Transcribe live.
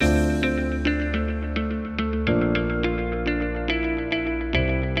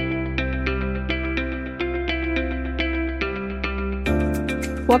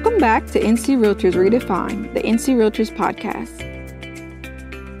Welcome back to NC Realtors Redefined, the NC Realtors podcast.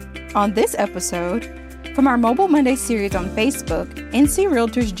 On this episode, from our Mobile Monday series on Facebook, NC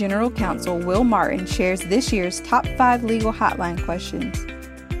Realtors General Counsel Will Martin shares this year's top 5 legal hotline questions.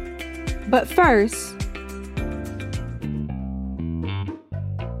 But first,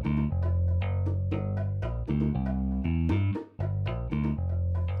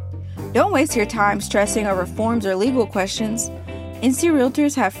 don't waste your time stressing over forms or legal questions. NC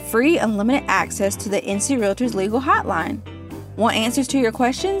Realtors have free unlimited access to the NC Realtors Legal Hotline. Want answers to your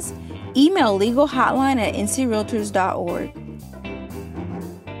questions? Email legalhotline@ncrealtors.org.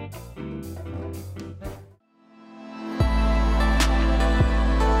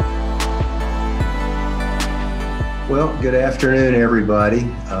 Well, good afternoon, everybody.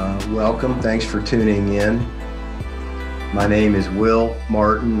 Welcome. Thanks for tuning in. My name is Will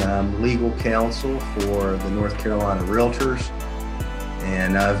Martin. I'm legal counsel for the North Carolina Realtors,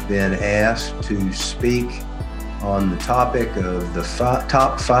 and I've been asked to speak on the topic of the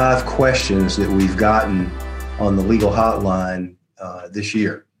top 5 questions that we've gotten on the legal hotline this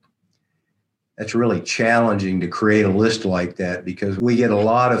year. That's really challenging to create a list like that because we get a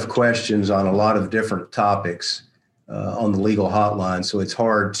lot of questions on a lot of different topics on the legal hotline, so it's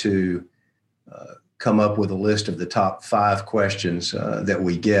hard to come up with a list of the top 5 questions that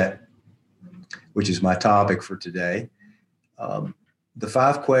we get, which is my topic for today. The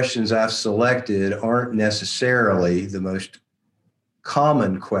 5 questions I've selected aren't necessarily the most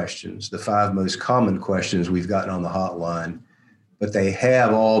common questions, the 5 most common questions we've gotten on the hotline, but they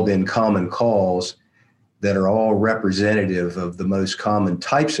have all been common calls that are all representative of the most common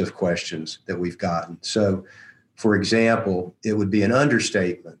types of questions that we've gotten. So, for example, it would be an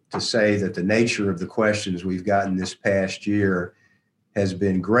understatement to say that the nature of the questions we've gotten this past year has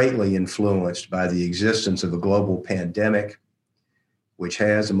been greatly influenced by the existence of a global pandemic, which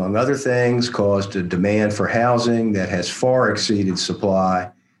has, among other things, caused a demand for housing that has far exceeded supply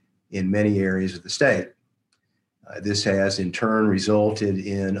in many areas of the state. This has, in turn, resulted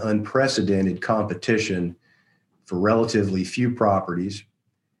in unprecedented competition for relatively few properties.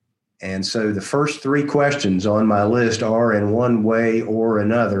 And so the first 3 questions on my list are, in one way or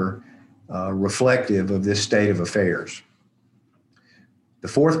another, reflective of this state of affairs. The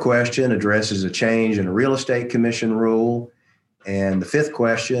 4th question addresses a change in a real estate commission rule. And the 5th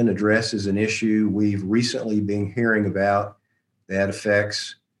question addresses an issue we've recently been hearing about that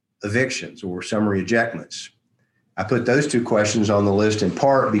affects evictions or summary ejectments. I put those 2 questions on the list in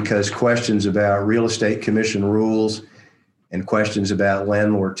part because questions about real estate commission rules and questions about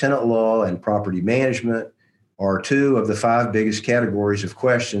landlord-tenant law and property management are 2 of the 5 biggest categories of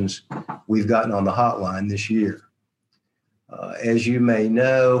questions we've gotten on the hotline this year. As you may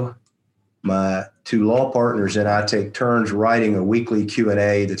know, my 2 law partners and I take turns writing a weekly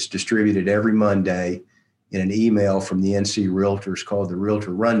Q&A that's distributed every Monday in an email from the NC Realtors called the Realtor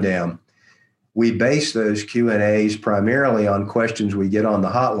Rundown. We base those Q&As primarily on questions we get on the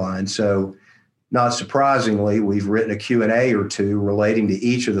hotline. So not surprisingly, we've written a Q&A or 2 relating to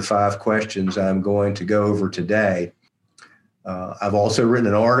each of the 5 questions I'm going to go over today. I've also written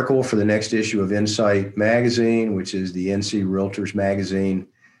an article for the next issue of Insight Magazine, which is the NC Realtors magazine,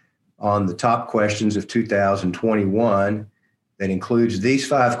 on the top questions of 2021 that includes these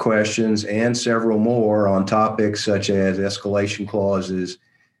 5 questions and several more on topics such as escalation clauses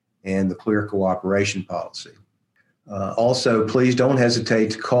and the clear cooperation policy. Also, please don't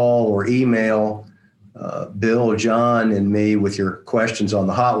hesitate to call or email Bill, John, and me with your questions on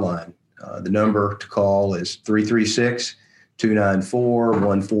the hotline. The number to call is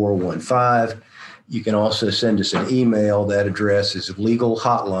 336-294-1415. You can also send us an email. That address is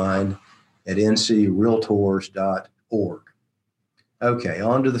legalhotline@ncrealtors.org. Okay,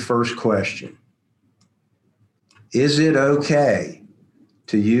 on to the first question. Is it okay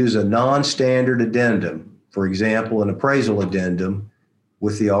to use a non-standard addendum, for example, an appraisal addendum,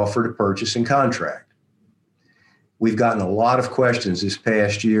 with the offer to purchase and contract? We've gotten a lot of questions this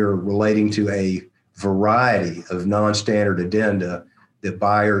past year relating to a variety of non-standard addenda that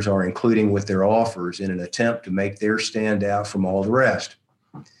buyers are including with their offers in an attempt to make theirs stand out from all the rest.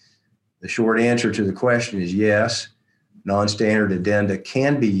 The short answer to the question is yes, non-standard addenda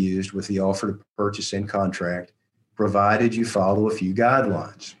can be used with the offer to purchase and contract, provided you follow a few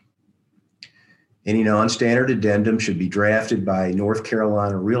guidelines. Any non-standard addendum should be drafted by a North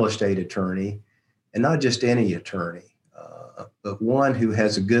Carolina real estate attorney, and not just any attorney, but one who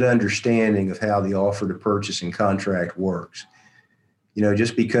has a good understanding of how the offer to purchase and contract works. You know,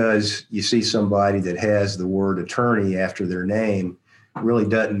 just because you see somebody that has the word attorney after their name really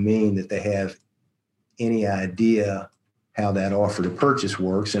doesn't mean that they have any idea how that offer to purchase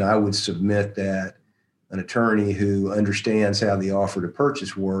works. And I would submit that an attorney who understands how the offer to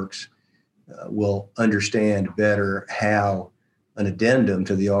purchase works will understand better how an addendum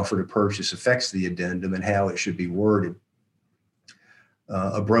to the offer to purchase affects the addendum and how it should be worded.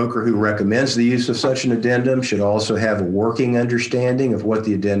 A broker who recommends the use of such an addendum should also have a working understanding of what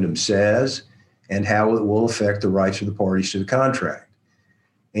the addendum says and how it will affect the rights of the parties to the contract.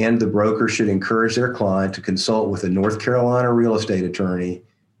 And the broker should encourage their client to consult with a North Carolina real estate attorney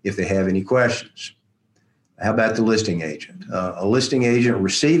if they have any questions. How about the listing agent? A listing agent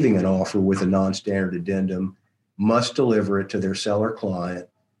receiving an offer with a non-standard addendum must deliver it to their seller client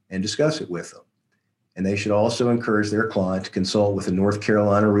and discuss it with them. And they should also encourage their client to consult with a North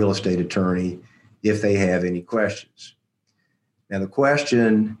Carolina real estate attorney if they have any questions. Now, the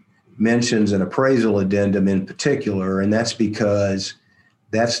question mentions an appraisal addendum in particular, and that's because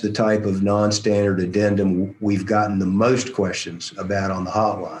that's the type of non-standard addendum we've gotten the most questions about on the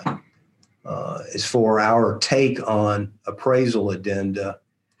hotline. As for our take on appraisal addenda,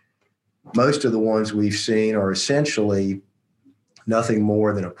 most of the ones we've seen are essentially nothing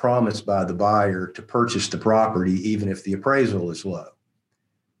more than a promise by the buyer to purchase the property, even if the appraisal is low.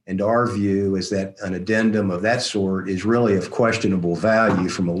 And our view is that an addendum of that sort is really of questionable value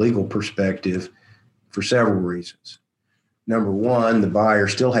from a legal perspective for several reasons. Number one, the buyer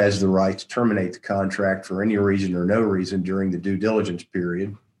still has the right to terminate the contract for any reason or no reason during the due diligence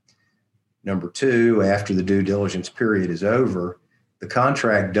period. Number two, after the due diligence period is over, the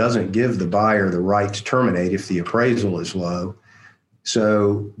contract doesn't give the buyer the right to terminate if the appraisal is low.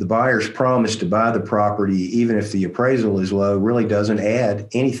 So the buyer's promise to buy the property, even if the appraisal is low, really doesn't add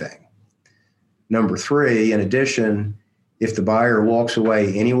anything. Number three, in addition, if the buyer walks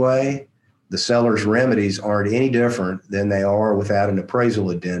away anyway, the seller's remedies aren't any different than they are without an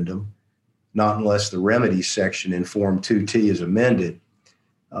appraisal addendum, not unless the remedies section in Form 2T is amended.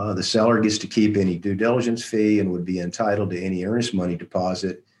 The seller gets to keep any due diligence fee and would be entitled to any earnest money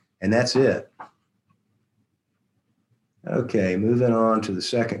deposit, and that's it. Okay, moving on to the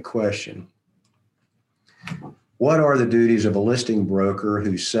second question. What are the duties of a listing broker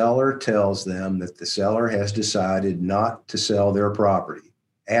whose seller tells them that the seller has decided not to sell their property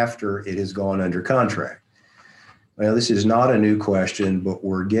after it has gone under contract? Well, this is not a new question, but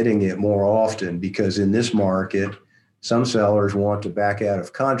we're getting it more often because in this market, some sellers want to back out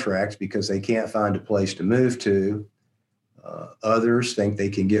of contracts because they can't find a place to move to. Others think they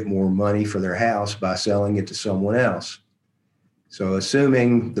can get more money for their house by selling it to someone else. So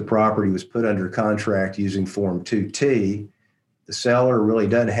assuming the property was put under contract using Form 2T, the seller really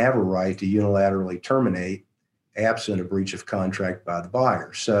doesn't have a right to unilaterally terminate absent a breach of contract by the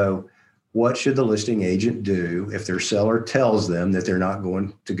buyer. So what should the listing agent do if their seller tells them that they're not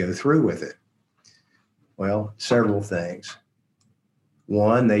going to go through with it? Well, several things.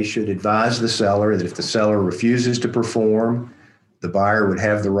 One, they should advise the seller that if the seller refuses to perform, the buyer would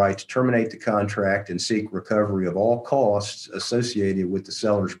have the right to terminate the contract and seek recovery of all costs associated with the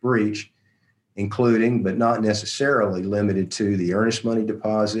seller's breach, including but not necessarily limited to the earnest money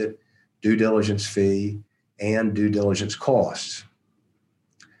deposit, due diligence fee, and due diligence costs.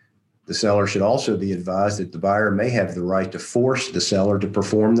 The seller should also be advised that the buyer may have the right to force the seller to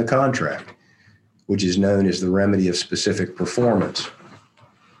perform the contract, which is known as the remedy of specific performance.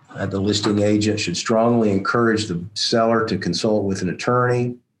 The listing agent should strongly encourage the seller to consult with an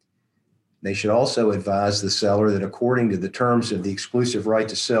attorney. They should also advise the seller that according to the terms of the exclusive right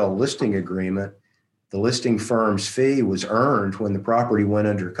to sell listing agreement, the listing firm's fee was earned when the property went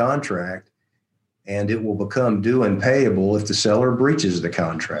under contract, and it will become due and payable if the seller breaches the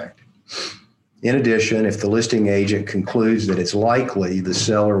contract. In addition, if the listing agent concludes that it's likely the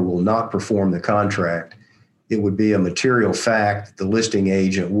seller will not perform the contract, it would be a material fact that the listing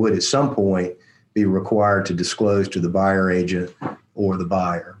agent would at some point be required to disclose to the buyer agent or the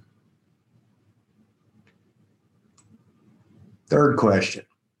buyer. Third question.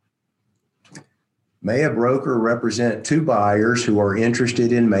 May a broker represent two buyers who are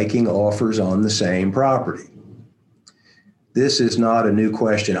interested in making offers on the same property? This is not a new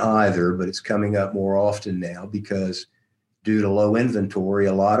question either, but it's coming up more often now because due to low inventory,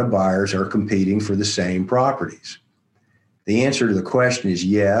 a lot of buyers are competing for the same properties. The answer to the question is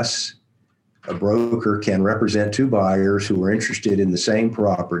yes. A broker can represent two buyers who are interested in the same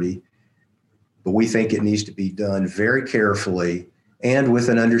property, but we think it needs to be done very carefully and with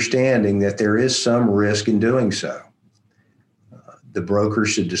an understanding that there is some risk in doing so. The broker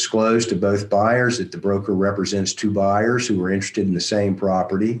should disclose to both buyers that the broker represents two buyers who are interested in the same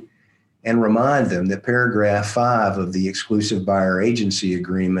property, and remind them that paragraph 5 of the exclusive buyer agency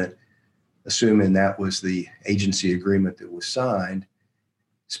agreement assuming that was the agency agreement that was signed,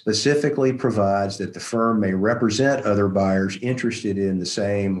 specifically provides that the firm may represent other buyers interested in the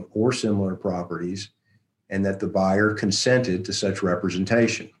same or similar properties, and that the buyer consented to such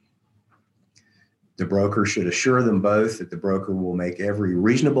representation. The broker should assure them both that the broker will make every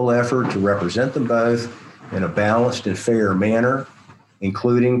reasonable effort to represent them both in a balanced and fair manner,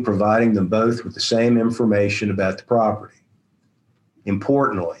 including providing them both with the same information about the property.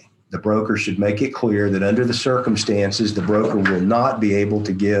 Importantly, the broker should make it clear that under the circumstances, the broker will not be able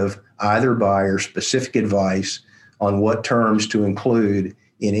to give either buyer specific advice on what terms to include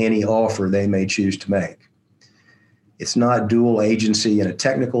in any offer they may choose to make. It's not dual agency in a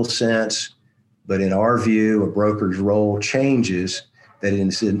technical sense, but in our view, a broker's role changes that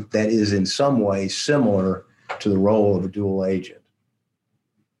is in some way similar to the role of a dual agent.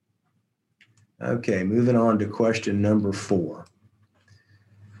 Okay, moving on to question number 4.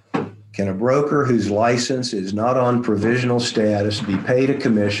 Can a broker whose license is not on provisional status be paid a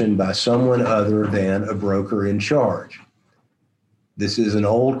commission by someone other than a broker in charge? This is an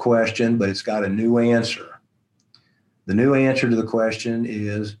old question, but it's got a new answer. The new answer to the question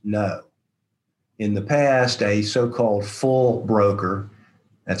is no. In the past, a so-called full broker,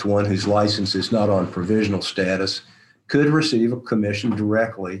 that's one whose license is not on provisional status, could receive a commission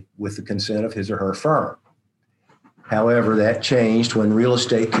directly with the consent of his or her firm. However, that changed when Real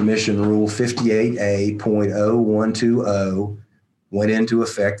Estate Commission Rule 58A.0120 went into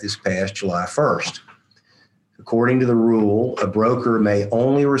effect this past July 1st. According to the rule, a broker may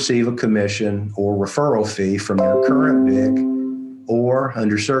only receive a commission or referral fee from their current BIC or,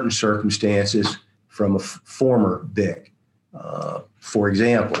 under certain circumstances, from a former BIC. For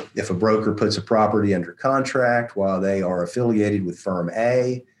example, if a broker puts a property under contract while they are affiliated with Firm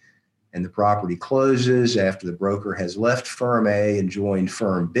A, and the property closes after the broker has left Firm A and joined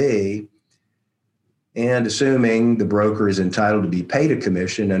Firm B, and assuming the broker is entitled to be paid a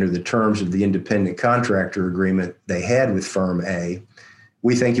commission under the terms of the independent contractor agreement they had with Firm A,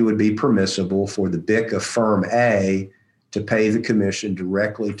 we think it would be permissible for the BIC of Firm A to pay the commission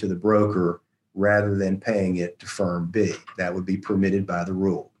directly to the broker rather than paying it to Firm B. That would be permitted by the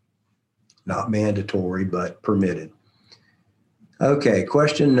rule. Not mandatory, but permitted. Okay,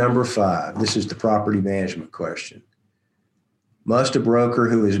 question number 5. This is the property management question. Must a broker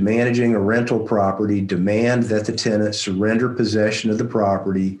who is managing a rental property demand that the tenant surrender possession of the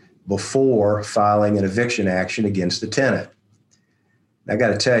property before filing an eviction action against the tenant? I got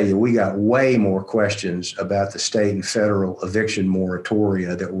to tell you, we got way more questions about the state and federal eviction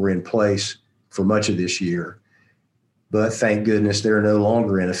moratoria that were in place for much of this year. But thank goodness they're no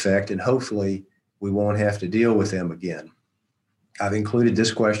longer in effect, and hopefully we won't have to deal with them again. I've included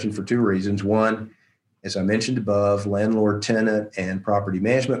this question for 2 reasons. One, as I mentioned above, landlord, tenant, and property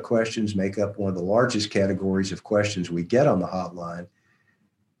management questions make up one of the largest categories of questions we get on the hotline.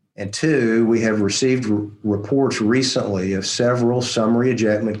 And 2, we have received reports recently of several summary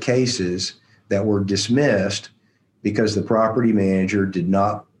ejectment cases that were dismissed because the property manager did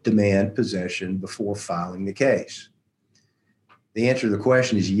not demand possession before filing the case. The answer to the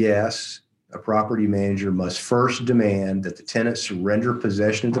question is yes. A property manager must first demand that the tenant surrender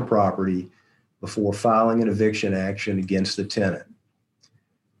possession of the property before filing an eviction action against the tenant.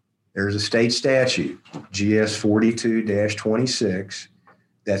 There's a state statute, GS 42-26,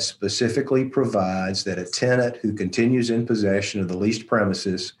 that specifically provides that a tenant who continues in possession of the leased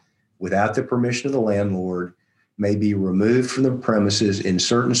premises without the permission of the landlord may be removed from the premises in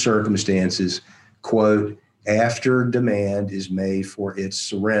certain circumstances, quote, after demand is made for its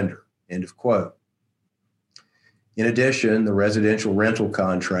surrender, end of quote. In addition, the residential rental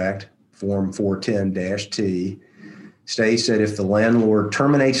contract, Form 410-T, states that if the landlord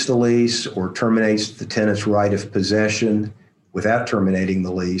terminates the lease or terminates the tenant's right of possession without terminating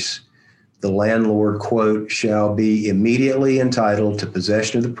the lease, the landlord, quote, shall be immediately entitled to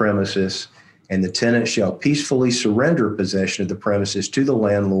possession of the premises, and the tenant shall peacefully surrender possession of the premises to the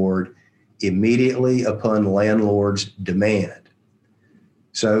landlord immediately upon landlord's demand.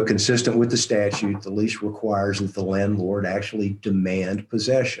 So, consistent with the statute, the lease requires that the landlord actually demand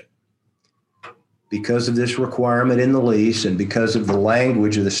possession. Because of this requirement in the lease and because of the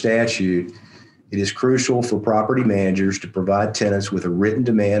language of the statute, it is crucial for property managers to provide tenants with a written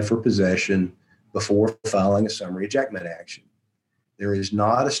demand for possession before filing a summary ejectment action. There is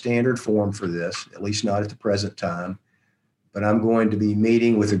not a standard form for this, at least not at the present time, but I'm going to be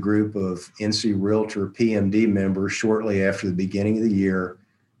meeting with a group of NC Realtor PMD members shortly after the beginning of the year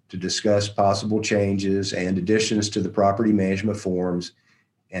to discuss possible changes and additions to the property management forms,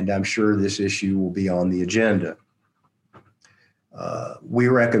 and I'm sure this issue will be on the agenda. We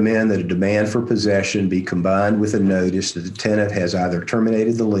recommend that a demand for possession be combined with a notice that the tenant has either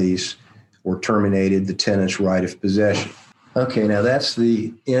terminated the lease or terminated the tenant's right of possession. Okay, now that's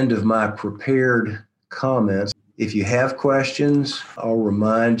the end of my prepared comments. If you have questions, I'll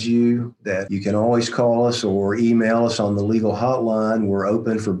remind you that you can always call us or email us on the legal hotline. We're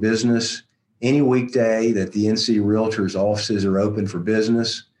open for business any weekday that the NC Realtors offices are open for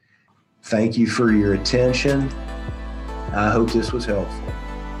business. Thank you for your attention. I hope this was helpful.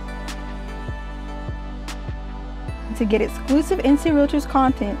 To get exclusive NC Realtors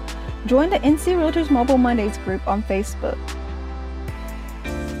content, join the NC Realtors Mobile Mondays group on Facebook.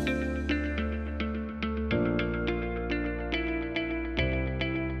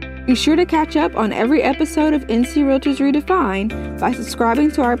 Be sure to catch up on every episode of NC Realtors Redefined by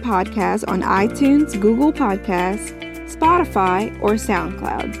subscribing to our podcast on iTunes, Google Podcasts, Spotify, or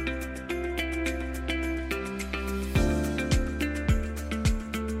SoundCloud.